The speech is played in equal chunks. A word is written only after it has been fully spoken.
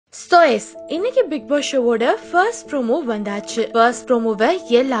So yes, இன்னைக்கு big pass ஷோவோட first promo வந்தாச்சு. ஃபர்ஸ்ட் ப்ரோமோவை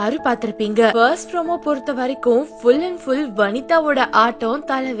எல்லாரும் பார்த்திருப்பீங்க. ஃபர்ஸ்ட் ப்ரோமோ பொறுத்த வரைக்கும் ஃபுல் அண்ட் ஃபுல் வனிதாவோட ஆட்டம்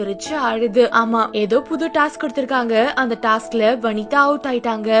தலை விரிச்சு ஆடுது. ஆமா, ஏதோ புது டாஸ்க் கொடுத்திருக்காங்க. அந்த டாஸ்க்ல வனிதா அவுட்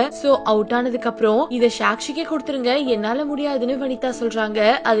ஆயிட்டாங்க. சோ அவுட் ஆனதுக்கு அப்புறம் இத சாக்ஷிக்கே கொடுத்துருங்க, என்னால முடியாதுன்னு வனிதா சொல்றாங்க.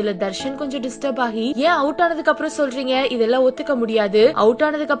 அதுல தர்ஷன் கொஞ்சம் டிஸ்டர்ப் ஆகி, ஏன் அவுட் ஆனதுக்கு அப்புறம் சொல்றீங்க, இதெல்லாம் ஒத்துக்க முடியாது, அவுட்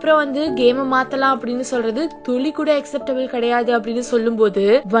ஆனதுக்கு அப்புறம் வந்து கேம மாத்தலாம் அப்படின்னு சொல்றது துளி கூட அக்செப்டபிள் கிடையாது அப்படின்னு சொல்லும் போது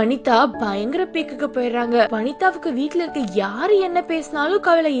வனிதா பயங்கர பீக்குக்கு போயிடுறாங்க. வனிதாவுக்கு வீட்டுல இருக்க யாரு என்ன பேசினாலும்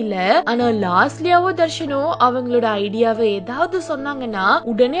கவலை இல்ல. ஆனா லாஸ்லியாவோ தர்ஷனோ அவங்களோட ஐடியாவை ஏதாவது சொன்னாங்கன்னா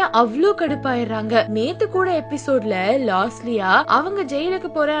உடனே அவ்வளவு கடுப்பாயிடுறாங்க. நேத்து கூட எபிசோட்ல லாஸ்லியா அவங்க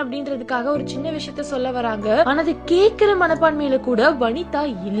ஜெயிலுக்கு போறேன் அப்படின்றதுக்காக ஒரு சின்ன விஷயத்த சொல்ல வராங்க. ஆனா அது கேட்கிற மனப்பான்மையில கூட வனிதா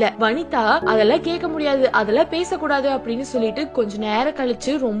இல்ல. வனிதா அதெல்லாம் கேட்க முடியாது, அதெல்லாம் பேசக்கூடாது அப்படின்னு சொல்லிட்டு கொஞ்ச நேரம்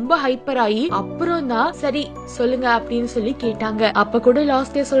கழிச்சு ரொம்ப ஹைப்பர் ஆகி அப்புறம் தான் சரி சொல்லுங்க அப்படின்னு சொல்லி கேட்டாங்க. அப்ப கூட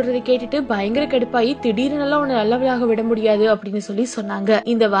லாஸ்லியா சொல்றதை கேட்டுட்டு பயங்கர கடுப்பாயி திடீர்னு உன்னை நல்லவளாக விட முடியாது அப்படின்னு சொல்லி சொன்னாங்க.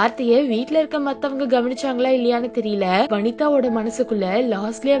 இந்த வார்த்தையை வீட்டுல இருக்க மத்தவங்க கவனிச்சாங்களா இல்லையான்னு தெரியல. வனிதாவோட மனசுக்குள்ள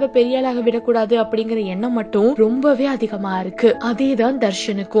லாஸ்லியாவை பெரியாளாக விடக்கூடாது அப்படிங்கிற எண்ணம் மட்டும் ரொம்பவே அதிகமா இருக்கு. அதேதான்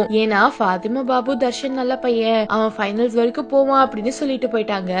தர்ஷனுக்கும். ஏன்னா ஃபாத்திமா பாபு தர்ஷன் நல்ல பையன், அவன் ஃபைனல்ஸ் வரைக்கும் போவான் அப்படின்னு சொல்லிட்டு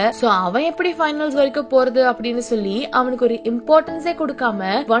போயிட்டாங்க. சோ அவன் எப்படி ஃபைனல்ஸ் வரைக்கும் போறது அப்படின்னு சொல்லி அவனுக்கு ஒரு இம்பார்ட்டன்ஸே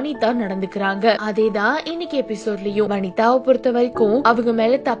கொடுக்காம வனிதா நடந்துக்கிறாங்க. அதேதான் இன்னைக்கு எபிசோட்லயும். வனிதாவை பொறுத்த வரைக்கும் அவங்க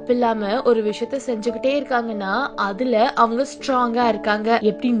மேல தப்பு இல்லாம ஒரு விஷயத்த செஞ்சுக்கிட்டே இருக்காங்கன்னா அதுல அவங்க ஸ்ட்ராங்கா இருக்காங்க.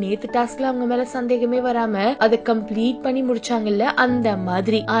 எப்படி நேத்து டாஸ்க்ல அவங்க மேல சந்தேகமே வராம அதை கம்ப்ளீட் பண்ணி முடிச்சாங்கல்ல அந்த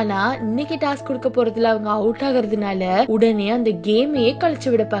மாதிரி. ஆனா இன்னைக்கு டாஸ்க் கொடுக்க போறதுல அவங்க அவுட் ஆகுறதுனால உடனே அந்த கேமையே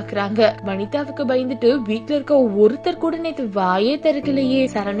கழிச்சு விட பாக்குறாங்க. வனிதாவுக்கு பயந்துட்டு வீட்டுல இருக்க ஒருத்தர் கூட நேத்து வாயே திறக்கலையே.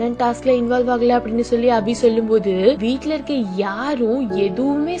 சரவணன் டாஸ்க்ல இன்வால்வ் ஆகல அப்படின்னு சொல்லி அபி சொல்லும் போது வீட்டுல இருக்க யாரும்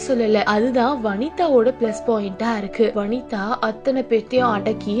எதுவுமே சொல்லல. அதுதான் வனிதாவோட பிளஸ் பாயிண்டா இருக்கு. வனிதா அத்தனை பேர்த்தையும்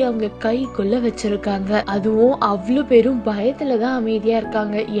அடக்கி அவங்க கைக்குள்ள வச்சிருக்காங்க. அதுவும் அவ்வளவு பேரும் பயத்துலதான் அமைதியா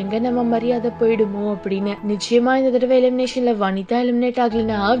இருக்காங்க, எங்க நம்ம மரியாதை போயிடுமோ அப்படின்னு. நிச்சயமா இந்த தடவை எலிமினேஷன்ல வனிதா எலிமினேட்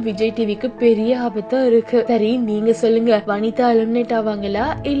ஆகலனா விஜய் டிவிக்கு பெரிய ஆபத்தா இருக்கு. சரி நீங்க சொல்லுங்க, வனிதா எலிமினேட் ஆவாங்களா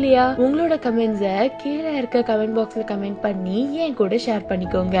இல்லையா? உங்களோட கமெண்ட்ஸ கீழே இருக்க கமெண்ட் பாக்ஸ்ல கமெண்ட் பண்ணி என் கூட ஷேர்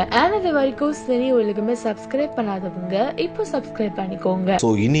பண்ணிக்கோங்க. அது வரைக்கும் சினி உலகமே சப்ஸ்கிரைப் பண்ணாதவங்க இப்போ சப்ஸ்கிரைப் பண்ணிக்கோங்க.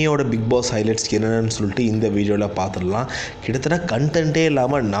 ஸோ இனியோட பிக் பாஸ் ஹைலைட்ஸ் என்னென்னு சொல்லிட்டு இந்த வீடியோல பார்த்துடலாம். கிட்டத்தட்ட கண்டென்ட்டே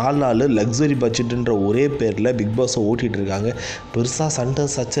இல்லாமல் 4 நாள் லக்ஸரி பட்ஜெட்டுன்ற ஒரே பேரில் பிக் பாஸை ஓட்டிகிட்டு இருக்காங்க. பெருசாக சண்டை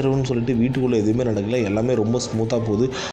சச்சரவுன்னு சொல்லிட்டு வீட்டுக்குள்ளே எதுவுமே நடக்கல, எல்லாமே ரொம்ப ஸ்மூத்தாக போகுது.